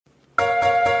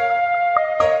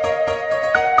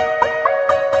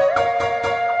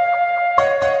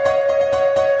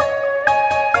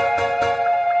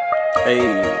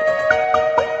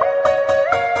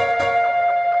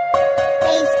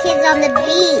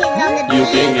You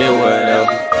can get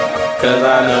whatever, cause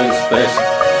I know you special.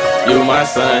 You my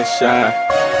sunshine,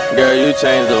 girl, you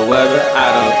change the weather. I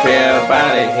don't care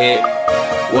about a hit.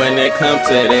 When it comes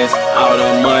to this, all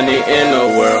the money in the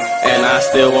world, and I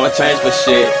still won't change for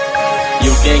shit.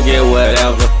 You can get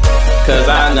whatever, cause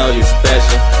I know you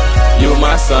special. You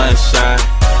my sunshine,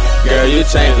 girl, you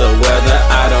change the weather.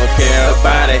 I don't care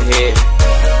about a hit.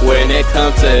 When it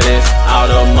comes to this, all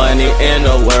the money in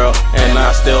the world, and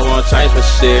I still won't change for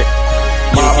shit.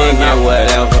 You can get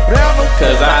whatever,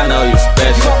 cause I know you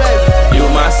special. You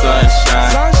my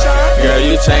sunshine, girl,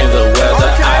 you change the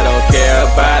weather. I don't care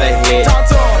about a hit.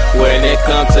 When it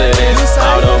comes to this,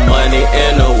 all the money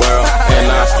in the world,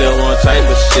 and I still won't change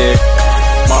for shit.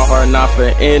 My heart not for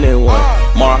anyone,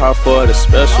 my heart for the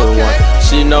special one.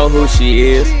 She know who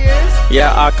she is,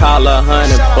 yeah, I call her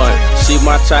honey bun. She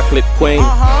my chocolate queen,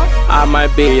 I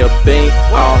might be a bean.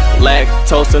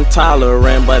 Lactose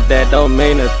intolerant, but that don't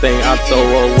mean a thing. I throw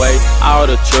away all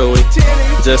the chewy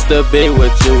just to be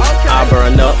with you. I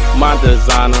burn up my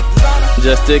designer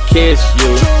just to kiss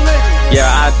you. Yeah,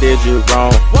 I did you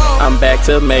wrong, I'm back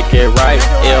to make it right.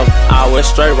 If I was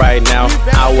straight right now,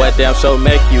 I would damn sure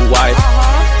make you wife.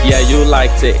 Yeah, you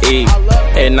like to eat,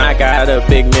 and I got a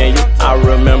big menu. I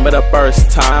remember the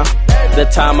first time, the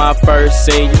time I first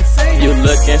seen you. You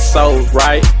looking so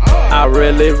right, I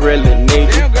really, really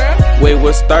need you. We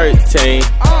was 13,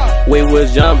 we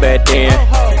was young back then.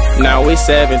 Now we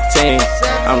 17,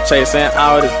 I'm chasing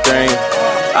all this dream.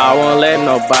 I won't let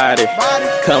nobody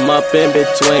come up in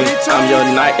between. I'm your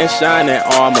knight in shining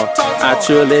armor, I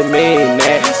truly mean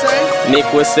that. Nick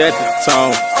will set the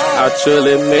tone, I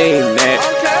truly mean that.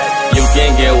 You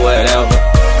can get whatever,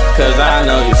 cause I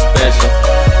know you special.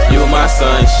 You my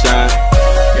sunshine,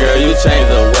 girl, you change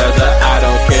the weather. I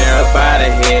don't care about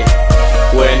a hit.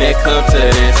 When it comes to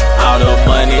this, all the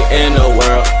money in the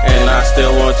world, and I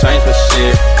still won't change for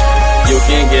shit. You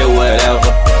can get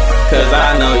whatever, cause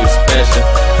I know you special.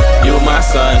 You my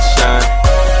sunshine,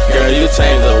 girl, you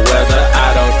change the weather. I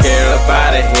don't care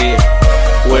about a hit.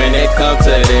 When it comes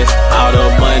to this, all the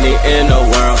money in the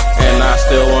world, and I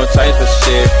still won't change for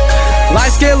shit.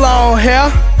 Light skin, long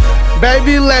hair,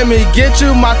 baby, let me get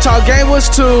you. My talk game was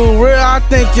too real, I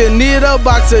think you need a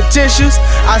box of tissues.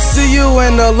 I see you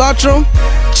in the lunchroom,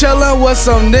 chillin' with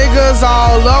some niggas.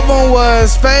 All of them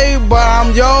was fake, but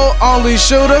I'm your only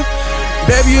shooter.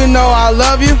 Baby, you know I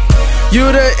love you.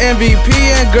 You the MVP,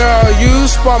 and girl, you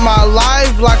spark my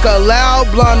life like a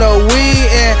loud blunt of weed,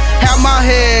 and have my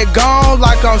head gone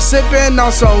like I'm sipping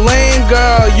on some lean.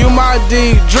 Girl, you my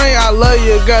deep drink, I love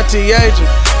you, girl, T.H.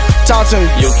 Talk to me.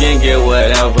 You can get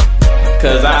whatever,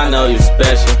 cause I know you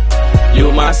special.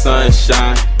 You my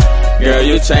sunshine, girl,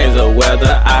 you change the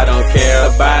weather. I don't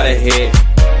care about a hit.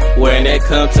 When it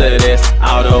comes to this,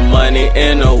 all the money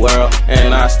in the world,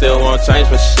 and I still won't change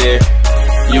for shit.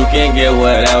 You can get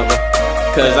whatever,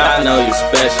 cause I know you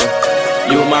special.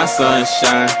 You my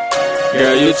sunshine,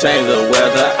 girl, you change the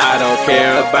weather. I don't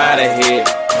care about a hit.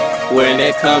 When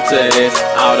it comes to this,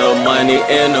 all the money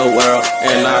in the world,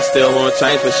 and I still won't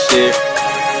change for shit.